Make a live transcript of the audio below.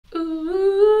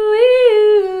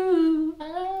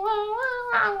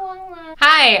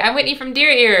Hi, I'm Whitney from Dear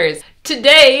Ears.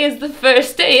 Today is the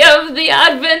first day of the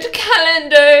Advent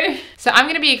calendar. So I'm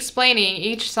going to be explaining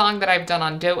each song that I've done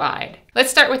on Doe-Eyed.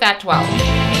 Let's start with Act 12.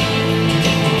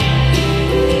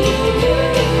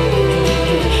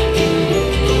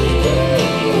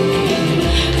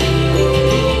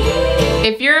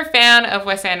 If you're a fan of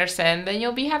Wes Anderson, then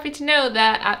you'll be happy to know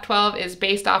that Act 12 is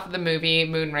based off of the movie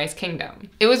Moonrise Kingdom.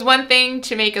 It was one thing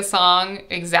to make a song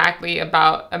exactly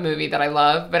about a movie that I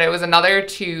love, but it was another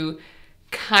to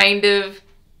kind of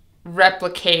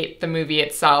replicate the movie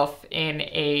itself in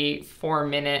a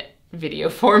 4-minute video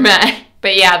format.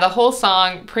 But yeah, the whole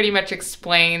song pretty much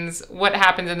explains what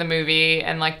happens in the movie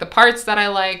and like the parts that I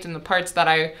liked and the parts that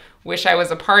I wish I was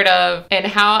a part of, and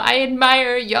how I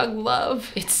admire young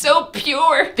love. It's so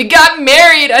pure. They got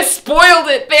married. I spoiled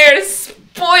it there.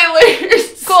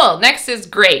 Spoilers. Cool. Next is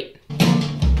Great.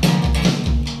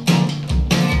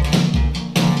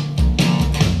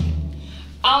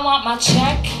 I want my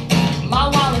check. My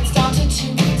wallet's down to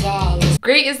 $2.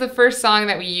 Great is the first song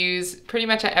that we use pretty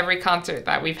much at every concert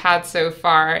that we've had so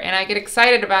far, and I get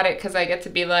excited about it because I get to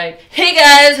be like, hey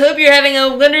guys, hope you're having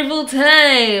a wonderful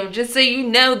time. Just so you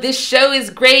know, this show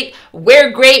is great, we're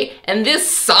great, and this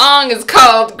song is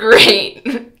called Great.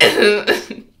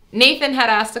 Nathan had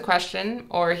asked a question,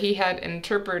 or he had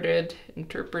interpreted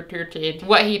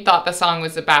what he thought the song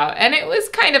was about, and it was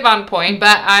kind of on point,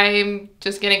 but I'm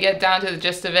just gonna get down to the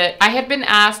gist of it. I had been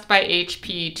asked by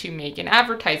HP to make an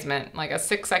advertisement, like a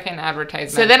 6-second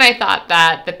advertisement. So then I thought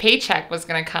that the paycheck was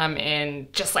gonna come in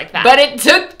just like that. But it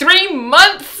took 3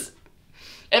 months!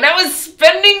 And I was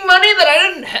spending money that I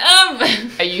didn't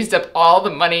have! I used up all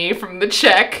the money from the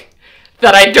check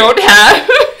that I don't have.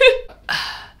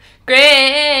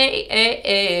 Great.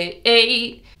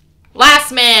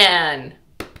 Last Man.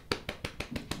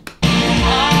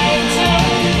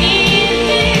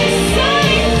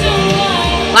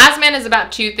 Last Man is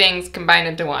about 2 things combined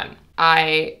into one.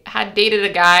 I had dated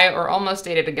a guy, or almost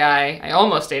dated a guy. I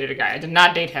almost dated a guy. I did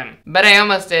not date him. But I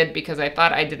almost did because I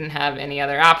thought I didn't have any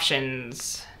other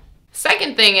options.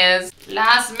 Second thing is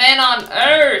Last Man on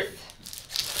Earth.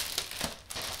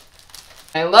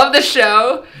 I love the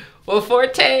show. Well,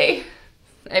 Forte,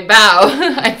 I bow.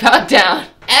 I bowed down.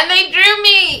 And they drew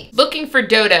me! Looking for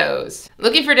Dodos.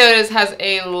 Looking for Dodos has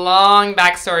a long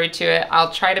backstory to it.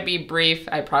 I'll try to be brief.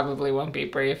 I probably won't be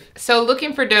brief. So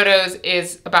Looking for Dodos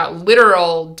is about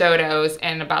literal dodos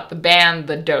and about the band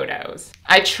The Dodos.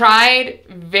 I tried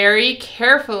very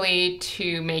carefully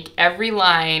to make every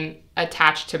line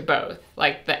attached to both,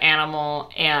 like the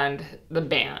animal and the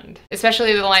band.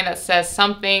 Especially the line that says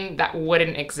something that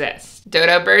wouldn't exist.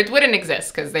 Dodo birds wouldn't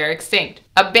exist because they're extinct.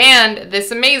 A band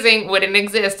this amazing wouldn't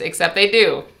exist, except they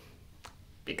do.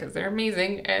 Because they're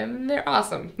amazing and they're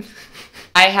awesome.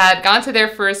 I had gone to their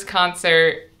first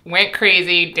concert, went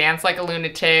crazy, danced like a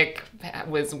lunatic,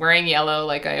 was wearing yellow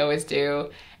like I always do,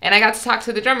 and I got to talk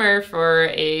to the drummer for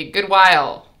a good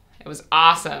while. It was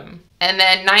awesome. And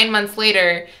then 9 months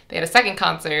later, they had a second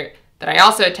concert that I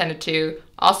also attended to,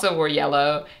 also wore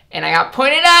yellow, and I got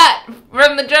pointed at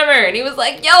from the drummer, and he was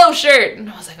like, yellow shirt. And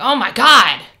I was like, oh my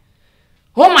God.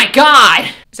 Oh my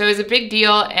God. So it was a big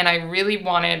deal, and I really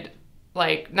wanted,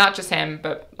 like, not just him,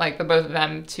 but like the both of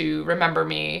them to remember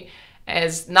me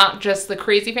as not just the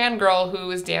crazy fangirl who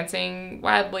was dancing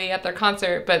wildly at their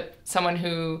concert, but someone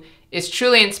who is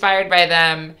truly inspired by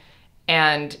them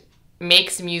and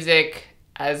makes music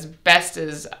as best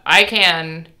as I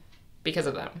can because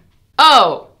of them.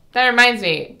 Oh, that reminds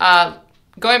me,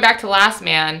 going back to Last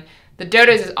Man, The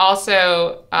Dodos is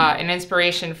also an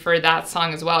inspiration for that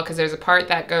song as well, because there's a part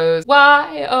that goes,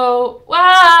 why, oh,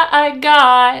 why,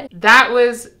 God. That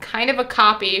was kind of a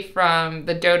copy from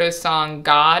the Dodos song,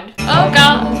 God. Oh,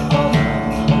 God.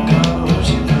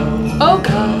 Oh,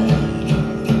 God.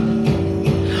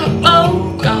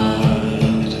 Oh, God.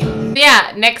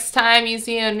 Yeah, next time you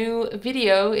see a new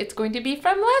video, it's going to be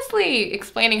from Leslie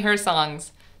explaining her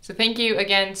songs. So thank you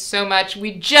again so much.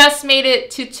 We just made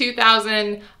it to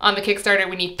 2,000 on the Kickstarter.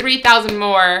 We need 3,000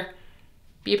 more.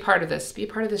 Be a part of this. Be a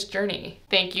part of this journey.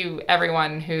 Thank you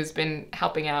everyone who's been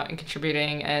helping out and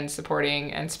contributing and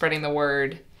supporting and spreading the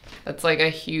word. That's like a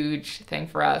huge thing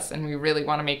for us, and we really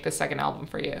want to make this second album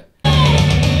for you.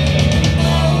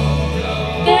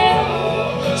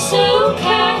 So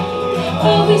kind,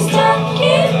 always stuck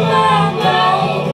in my mind.